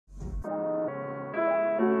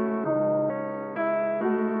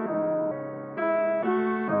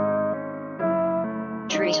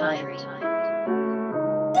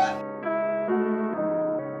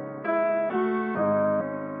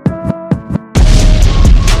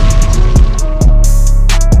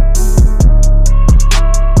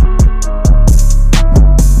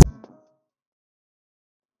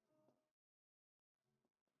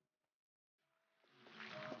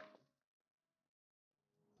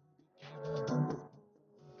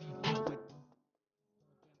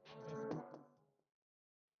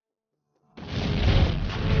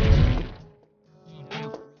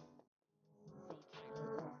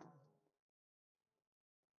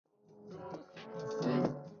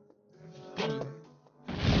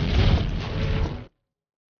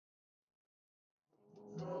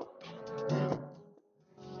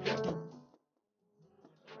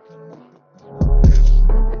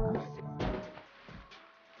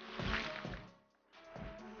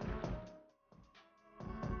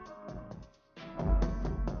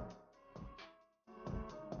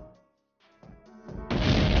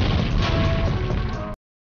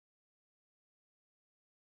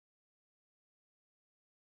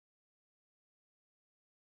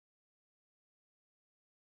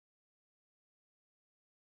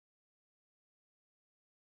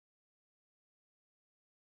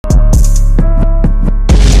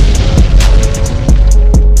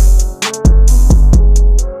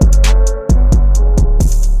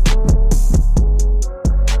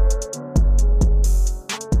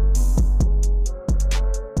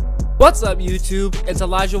What's up YouTube, it's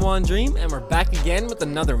Elijah One Dream and we're back again with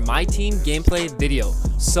another MyTEAM gameplay video.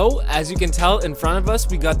 So as you can tell in front of us,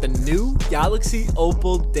 we got the new Galaxy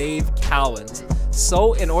Opal Dave Cowens.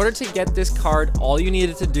 So in order to get this card, all you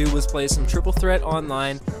needed to do was play some triple threat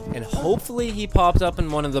online and hopefully he popped up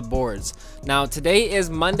in one of the boards. Now today is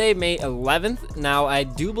Monday, May 11th. Now I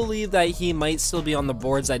do believe that he might still be on the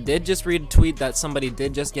boards. I did just read a tweet that somebody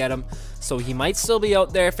did just get him. So he might still be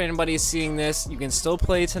out there. If anybody is seeing this, you can still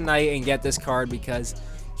play tonight and get this card because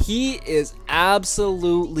he is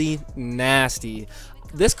absolutely nasty.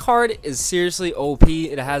 This card is seriously OP.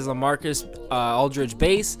 It has LaMarcus Aldridge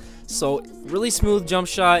base, so really smooth jump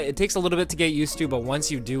shot. It takes a little bit to get used to, but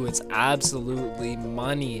once you do, it's absolutely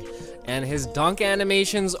money. And his dunk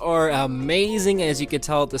animations are amazing, as you could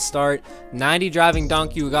tell at the start. 90 driving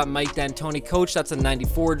dunk, you got Mike D'Antoni coach, that's a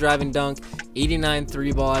 94 driving dunk. 89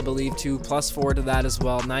 3 ball, I believe, too, +4 to that as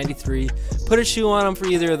well. 93. Put a shoe on him for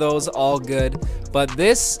either of those, all good. But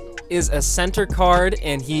this is a center card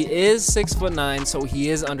and he is 6'9", so he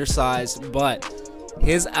is undersized, but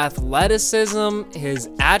his athleticism, his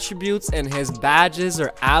attributes, and his badges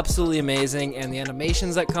are absolutely amazing, and the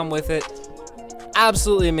animations that come with it,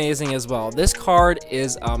 absolutely amazing as well. This card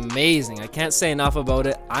is amazing. I can't say enough about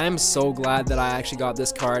it. I am so glad that I actually got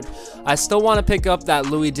this card. I still want to pick up that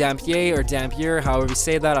Louis Dampier or Dampier, however you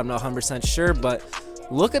say that, I'm not 100% sure, but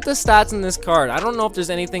look at the stats in this card. I don't know if there's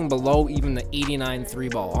anything below even the 89 3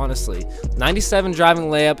 ball, honestly. 97 driving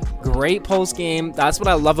layup, great post game. That's what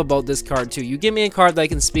I love about this card too. You give me a card that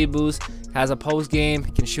can speed boost, has a post game,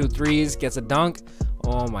 can shoot threes, gets a dunk.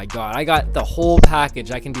 Oh my god, I got the whole package.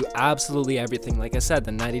 I can do absolutely everything. Like I said,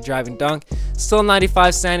 the 90 driving dunk, still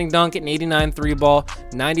 95 standing dunk, an 89 3 ball,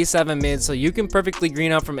 97 mid, so you can perfectly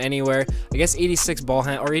green up from anywhere. I guess 86 ball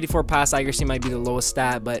hand or 84 pass accuracy might be the lowest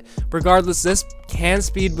stat, but regardless, this can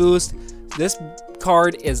speed boost. This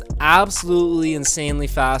card is absolutely insanely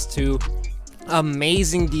fast too.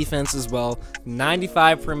 Amazing defense as well.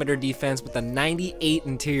 95 perimeter defense with a 98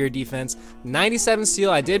 interior defense, 97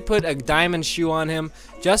 steal. I did put a diamond shoe on him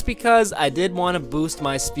just because I did want to boost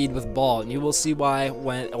my speed with ball, and you will see why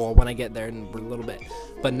when I get there in a little bit.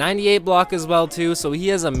 But 98 block as well too, so he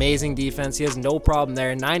has amazing defense. He has no problem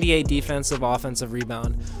there. 98 defensive, offensive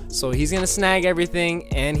rebound, so he's gonna snag everything,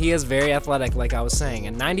 and he is very athletic, like I was saying,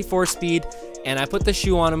 and 94 speed. And I put the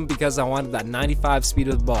shoe on him because I wanted that 95 speed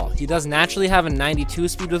with ball. He does naturally have a 92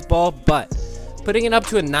 speed with ball, but putting it up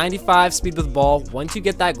to a 95 speed with ball, once you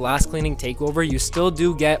get that glass cleaning takeover, you still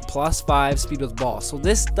do get +5 speed with ball. So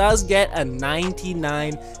this does get a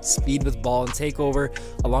 99 speed with ball and takeover,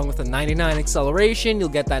 along with a 99 acceleration. You'll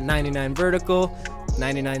get that 99 vertical,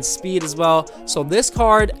 99 speed as well. So this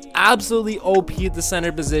card absolutely OP at the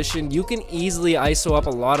center position. You can easily ISO up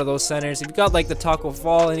a lot of those centers. If you got like the Taco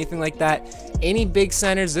Fall, anything like that, any big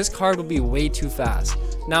centers, this card will be way too fast.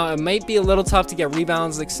 Now it might be a little tough to get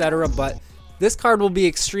rebounds, etc., but this card will be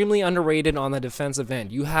extremely underrated on the defensive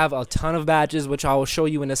end. You have a ton of badges, which I will show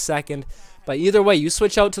you in a second. But either way, you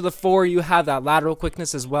switch out to the 4, you have that lateral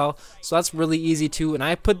quickness as well. So that's really easy too. And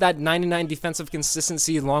I put that 99 defensive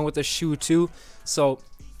consistency along with the shoe too. So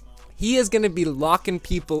he is going to be locking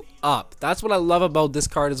people up. That's what I love about this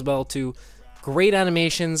card as well too. Great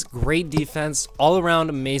animations, great defense, all around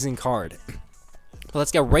amazing card. But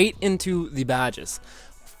let's get right into the badges.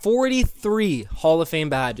 43 Hall of Fame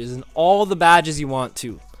badges and all the badges you want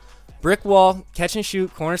to. Brick wall, catch and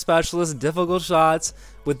shoot, corner specialist, difficult shots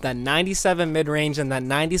with that 97 mid-range and that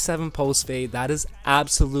 97 post fade. That is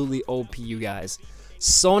absolutely OP, you guys.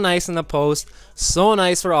 So nice in the post, so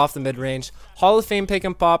nice for off the mid-range. Hall of Fame pick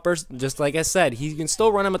and poppers, just like I said, you can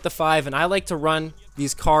still run them at the 5, and I like to run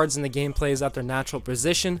these cards in the gameplays at their natural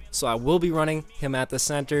position, so I will be running him at the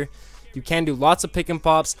center. You can do lots of pick and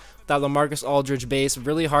pops with that LaMarcus Aldridge base,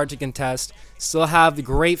 really hard to contest. Still have the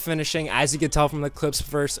great finishing, as you can tell from the clips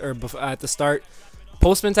at the start.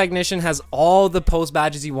 Postman Technician has all the post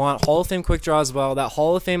badges you want. Hall of Fame quick draw as well. That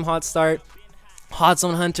Hall of Fame hot start, hot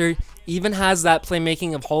zone hunter, even has that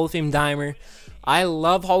playmaking of Hall of Fame dimer. I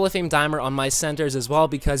love Hall of Fame dimer on my centers as well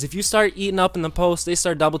because if you start eating up in the post, they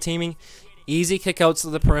start double teaming. Easy kickouts to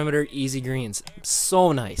the perimeter, easy greens.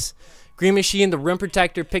 So nice. Green Machine, the rim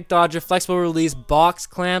protector, pick dodger, flexible release, box,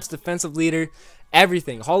 clamps, defensive leader,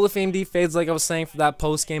 everything. Hall of Fame defades, like I was saying, for that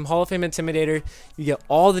post game. Hall of Fame intimidator. You get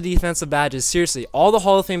all the defensive badges. Seriously, all the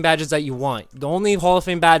Hall of Fame badges that you want. The only Hall of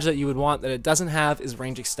Fame badge that you would want that it doesn't have is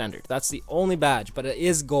range extender. That's the only badge, but it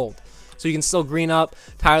is gold. So you can still green up.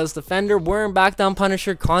 Tireless defender, worm, back down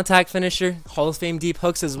punisher, contact finisher, Hall of Fame deep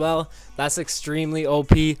hooks as well. That's extremely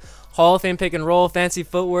OP. Hall of Fame pick and roll, fancy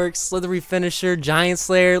footwork, slithery finisher, giant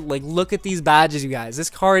slayer. Like, look at these badges, you guys. This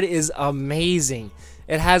card is amazing.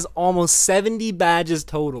 It has almost 70 badges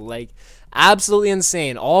total. Like, absolutely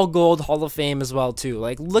insane. All gold, Hall of Fame as well too.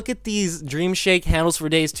 Like, look at these Dream Shake handles for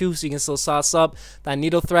days too, so you can still sauce up. That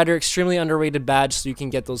Needle Threader, extremely underrated badge, so you can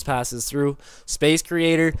get those passes through. Space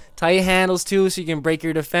Creator, tight handles too, so you can break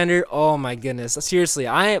your defender. Oh my goodness, seriously,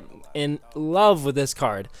 I am in love with this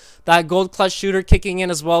card. That gold clutch shooter kicking in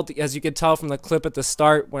as well, as you could tell from the clip at the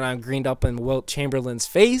start when I greened up in Wilt Chamberlain's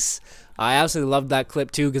face. I absolutely loved that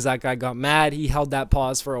clip too, because that guy got mad. He held that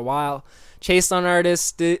pause for a while. Chase on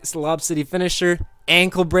Artist, Lob City Finisher,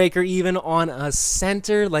 Ankle Breaker even on a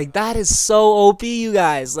center. Like, that is so OP, you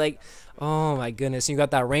guys. Like, oh my goodness. You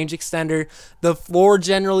got that range extender, the floor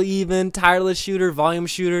general even, tireless shooter, volume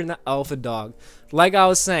shooter, and the alpha dog. Like I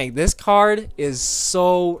was saying, this card is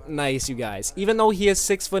so nice, you guys. Even though he is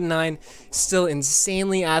 6'9", still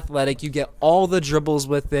insanely athletic. You get all the dribbles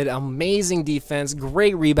with it. Amazing defense,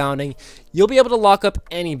 great rebounding. You'll be able to lock up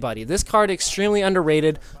anybody. This card extremely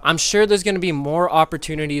underrated. I'm sure there's going to be more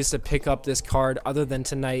opportunities to pick up this card other than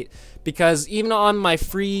tonight, because even on my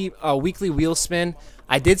free weekly wheel spin,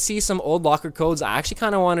 I did see some old locker codes. I actually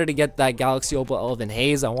kind of wanted to get that Galaxy Opal Elvin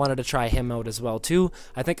Hayes. I wanted to try him out as well too.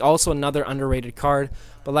 I think also another underrated card.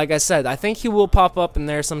 But like I said, I think he will pop up in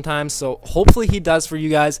there sometimes. So hopefully he does for you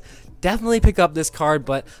guys. Definitely pick up this card.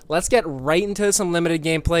 But let's get right into some limited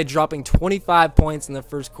gameplay, dropping 25 points in the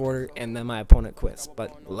first quarter, and then my opponent quits.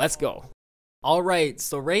 But let's go. Alright,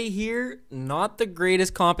 so right here, not the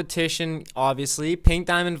greatest competition, obviously. Pink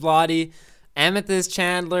Diamond Vladi, Amethyst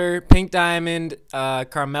Chandler, Pink Diamond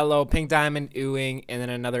Carmelo, Pink Diamond Ewing, and then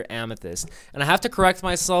another Amethyst. And I have to correct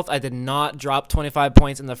myself, I did not drop 25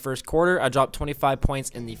 points in the first quarter. I dropped 25 points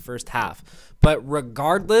in the first half. But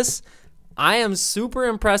regardless, I am super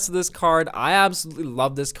impressed with this card. I absolutely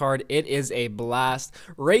love this card. It is a blast.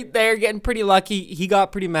 Right there, getting pretty lucky. He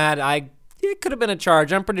got pretty mad. It could have been a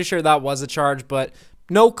charge. I'm pretty sure that was a charge, but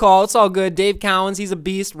no call. It's all good. Dave Cowens, he's a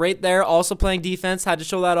beast right there. Also playing defense. Had to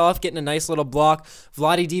show that off. Getting a nice little block.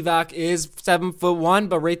 Vladi Divac is 7'1",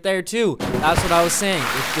 but right there too. That's what I was saying.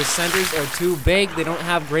 If the centers are too big, they don't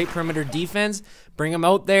have great perimeter defense, bring them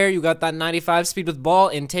out there. You got that 95 speed with ball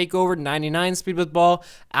in takeover, 99 speed with ball.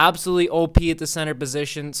 Absolutely OP at the center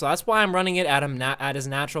position. So that's why I'm running it at his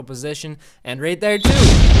natural position. And right there too.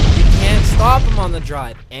 You can't stop him on the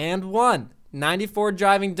drive. And one. 94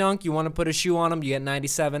 driving dunk, you want to put a shoe on him, you get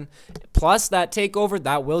 97. Plus that takeover,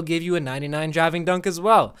 that will give you a 99 driving dunk as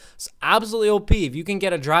well. So absolutely OP. If you can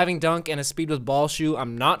get a driving dunk and a speed with ball shoe,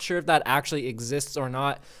 I'm not sure if that actually exists or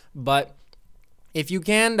not, but if you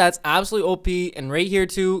can, that's absolutely OP. And right here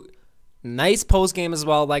too, nice post game as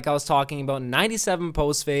well, like I was talking about. 97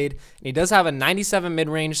 post fade, and he does have a 97 mid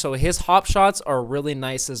range, so his hop shots are really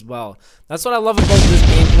nice as well. That's what I love about this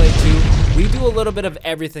gameplay too. We do a little bit of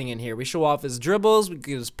everything in here. We show off his dribbles, we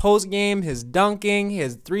get his post game, his dunking,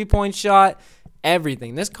 his 3-point shot,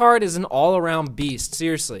 everything. This card is an all around beast.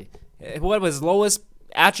 Seriously, what was his lowest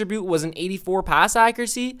attribute was an 84 pass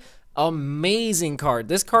accuracy. Amazing card.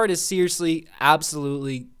 This card is seriously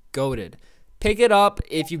absolutely goated. Pick it up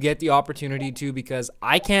if you get the opportunity to, because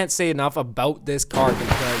I can't say enough about this card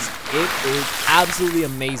because it is absolutely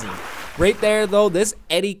amazing. Right there, though, this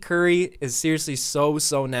Eddie Curry is seriously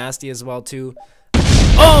so nasty as well, too.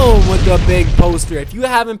 Oh, with the big poster. If you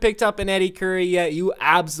haven't picked up an Eddie Curry yet, you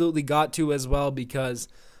absolutely got to as well because,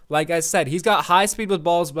 like I said, he's got high speed with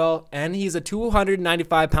ball as well, and he's a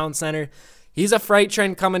 295-pound center. He's a freight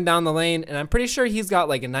train coming down the lane, and I'm pretty sure he's got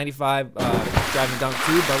like a 95 driving dunk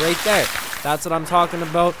too, but right there. That's what I'm talking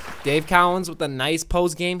about. Dave Cowens with a nice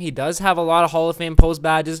post game. He does have a lot of Hall of Fame post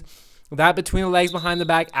badges. That between the legs, behind the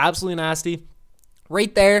back, absolutely nasty.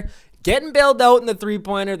 Right there, getting bailed out in the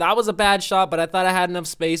three-pointer. That was a bad shot, but I thought I had enough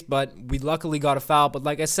space, but we luckily got a foul. But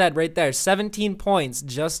like I said, right there, 17 points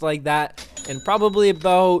just like that, and probably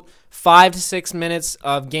about 5 to 6 minutes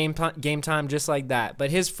of game time just like that.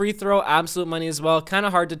 But his free throw, absolute money as well. Kind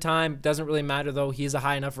of hard to time. Doesn't really matter, though. He's a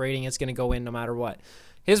high enough rating. It's going to go in no matter what.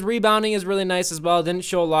 His rebounding is really nice as well. Didn't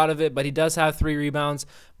show a lot of it, but he does have 3 rebounds.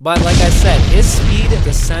 But like I said, his speed at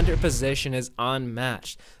the center position is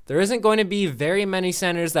unmatched. There isn't going to be very many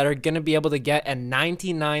centers that are going to be able to get a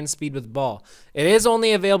 99 speed with ball. It is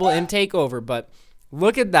only available in takeover, but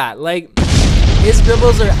look at that. Like, his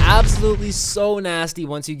dribbles are absolutely so nasty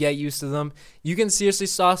once you get used to them. You can seriously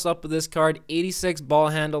sauce up with this card. 86 ball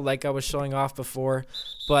handle like I was showing off before.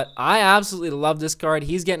 But I absolutely love this card.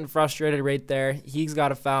 He's getting frustrated right there. He's got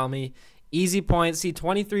to foul me. Easy points. See,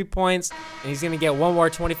 23 points. And he's going to get one more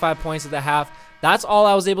 25 points at the half. That's all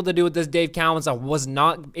I was able to do with this Dave Cowens. I was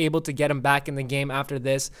not able to get him back in the game after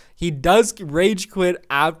this. He does rage quit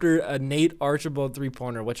after a Nate Archibald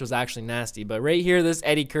three-pointer, which was actually nasty. But right here, this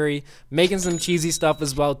Eddie Curry making some cheesy stuff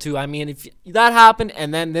as well too. I mean, if that happened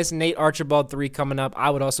and then this Nate Archibald 3 coming up, I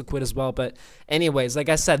would also quit as well. But anyways, like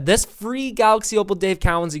I said, this free Galaxy Opal Dave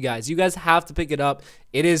Cowens, you guys have to pick it up.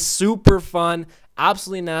 It is super fun.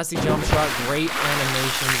 Absolutely nasty jump shot, great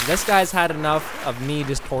animations. This guy's had enough of me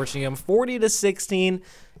just torching him. 40-16.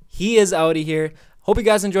 He is out of here. Hope you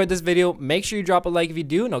guys enjoyed this video. Make sure you drop a like if you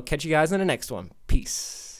do, and I'll catch you guys in the next one. Peace.